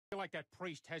like that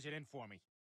priest has it in for me.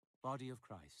 Body of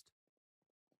Christ.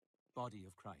 Body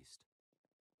of Christ.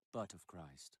 Butt of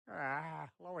Christ. Ah,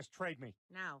 Lois, trade me.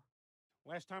 No.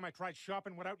 Last time I tried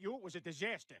shopping without you, it was a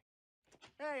disaster.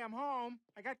 Hey, I'm home.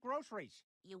 I got groceries.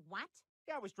 You what?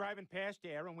 Yeah, I was driving past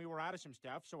there, and we were out of some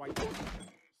stuff, so I...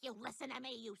 You listen to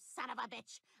me, you son of a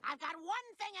bitch. I've got one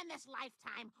thing in this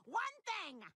lifetime. One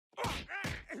thing!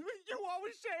 You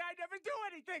always say I never do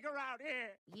anything around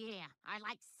here. Yeah, I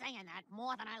like saying that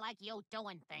more than I like you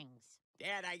doing things.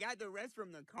 Dad, I got the rest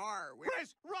from the car.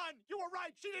 Chris, run! You were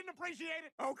right. She didn't appreciate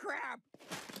it. Oh, crap!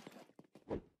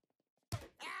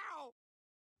 Ow!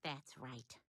 That's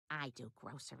right. I do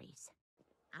groceries.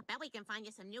 I bet we can find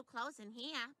you some new clothes in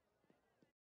here.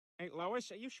 Hey,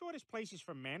 Lois, are you sure this place is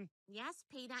for men? Yes,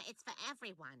 Peter, it's for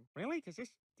everyone. Really? Because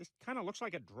this kind of looks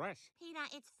like a dress. Peter,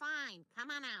 it's fine.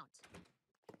 Come on out.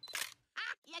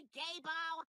 Ah, you gay-bo!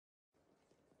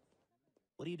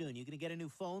 What are you doing? You gonna get a new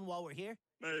phone while we're here?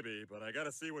 Maybe, but I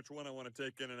gotta see which one I want to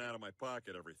take in and out of my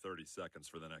pocket every 30 seconds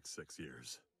for the next 6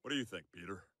 years. What do you think,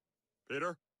 Peter?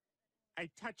 Peter? I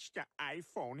touched the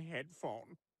iPhone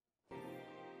headphone.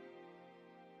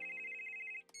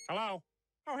 Hello?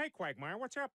 Oh, hey, Quagmire,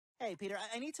 what's up? Hey, Peter,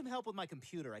 I need some help with my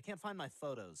computer. I can't find my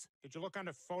photos. Did you look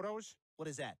under Photos? What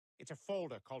is that? It's a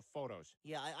folder called Photos.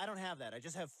 Yeah, I don't have that. I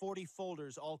just have 40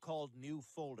 folders all called New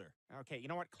Folder. Okay, you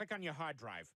know what? Click on your hard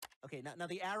drive. Okay, now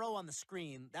the arrow on the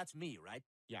screen, that's me, right?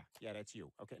 Yeah, that's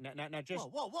you. Okay, now just...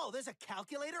 Whoa, there's a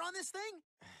calculator on this thing?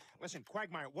 Listen,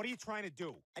 Quagmire, what are you trying to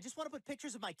do? I just want to put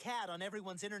pictures of my cat on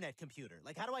everyone's internet computer.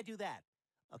 Like, how do I do that?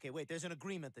 Okay, wait, there's an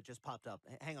agreement that just popped up.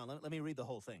 Hang on, let me read the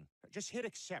whole thing. Just hit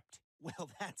accept.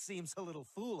 Well, that seems a little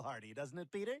foolhardy, doesn't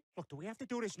it, Peter? Look, do we have to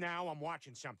do this now? I'm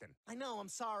watching something. I know, I'm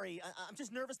sorry. I'm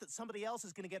just nervous that somebody else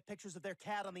is going to get pictures of their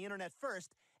cat on the internet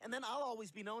first, and then I'll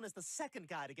always be known as the second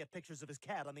guy to get pictures of his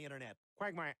cat on the internet.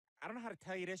 Quagmire, I don't know how to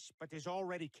tell you this, but there's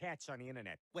already cats on the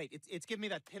internet. Wait, it's giving me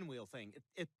that pinwheel thing.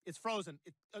 It's frozen.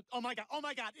 Oh my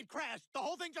God, it crashed. The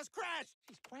whole thing just crashed.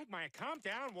 Jeez, Quagmire, calm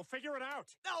down. We'll figure it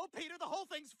out. No, Peter, the whole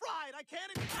thing's fried. I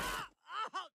can't even...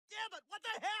 Oh, damn it, what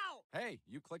the hell? Hey,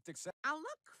 you clicked accept. Oh,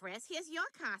 look, Chris, here's your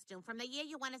costume from the year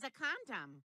you went as a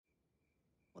condom.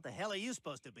 What the hell are you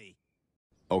supposed to be?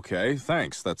 Okay,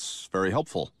 thanks. That's very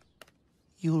helpful.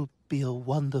 You'll be a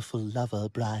wonderful lover,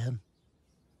 Brian.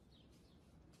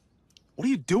 What are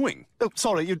you doing? Oh,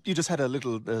 sorry, you just had a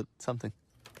little, something.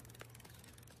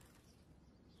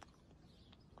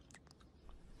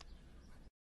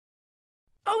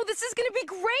 Oh, this is gonna be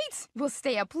great! We'll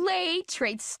stay up late,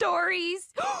 trade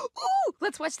stories. Ooh,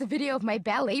 let's watch the video of my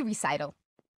ballet recital.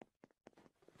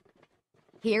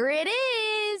 Here it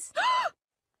is!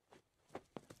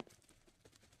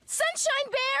 Sunshine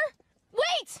Bear!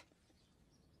 Wait!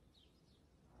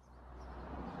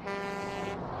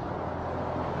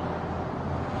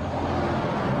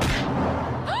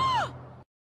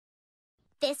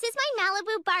 This is my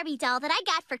Malibu Barbie doll that I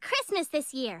got for Christmas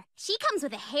this year. She comes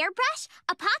with a hairbrush,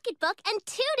 a pocketbook, and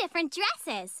 2 different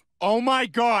dresses. Oh my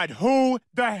God, who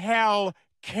the hell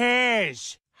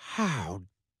cares? How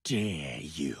dare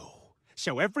you?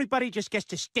 So everybody just gets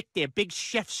to stick their big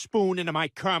chef spoon into my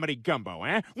comedy gumbo,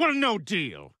 eh? What a no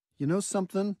deal. You know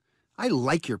something? I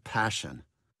like your passion.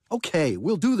 Okay,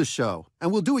 we'll do the show,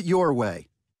 and we'll do it your way.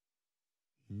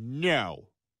 No.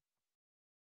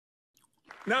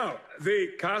 Now, the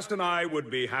cast and I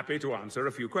would be happy to answer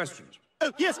a few questions.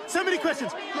 Oh, yes, so many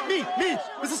questions. Me,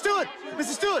 Mr. Stewart, Mr.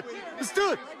 Stewart, Mr.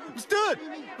 Stewart, Mr.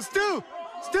 Stewart,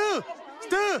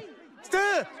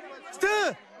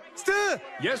 Stu.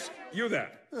 Yes, you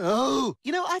there. Oh,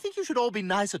 you know, I think you should all be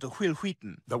nicer to Will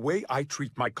Wheaton. The way I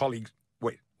treat my colleagues...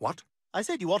 Wait, what? I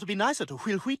said you ought to be nicer to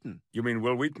Will Wheaton. You mean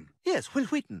Will Wheaton? Yes, Will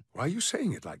Wheaton. Why are you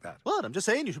saying it like that? What? I'm just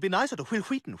saying you should be nicer to Will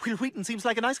Wheaton. Will Wheaton seems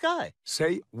like a nice guy.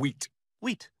 Say wheat.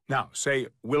 Wheat. Now, say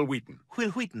Will Wheaton. Will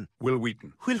Wheaton. Will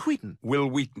Wheaton. Will Wheaton. Will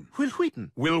Wheaton. Will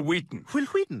Wheaton. Will Wheaton. Will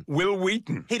Wheaton. Will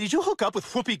Wheaton. Hey, did you hook up with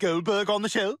Whoopi Goldberg on the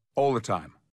show? All the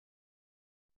time.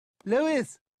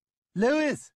 Lois!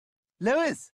 Lois!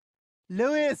 Lois!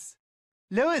 Lois!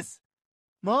 Lois!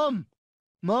 Mom!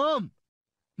 Mom!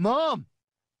 Mom!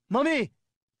 Mommy!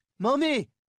 Mommy!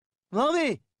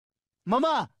 Mommy!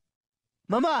 Mama!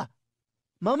 Mama!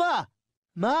 Mama!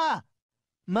 Ma!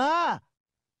 Ma!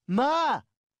 Ma!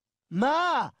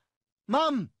 Ma!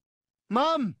 Mom!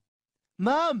 Mom!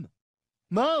 Mom!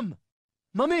 Mom!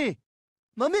 Mommy!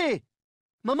 Mommy!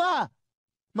 Mama!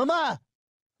 Mama!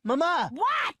 Mama!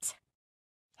 What?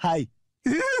 Hi.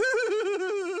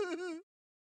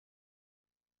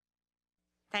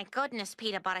 Thank goodness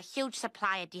Peter bought a huge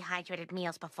supply of dehydrated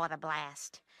meals before the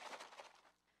blast.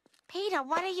 Peter,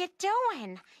 what are you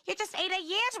doing? You just ate a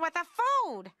year's worth of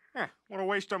food. Yeah, what a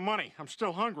waste of money. I'm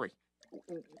still hungry.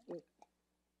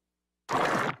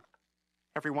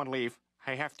 Everyone leave.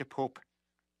 I have to poop.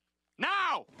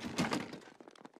 Now!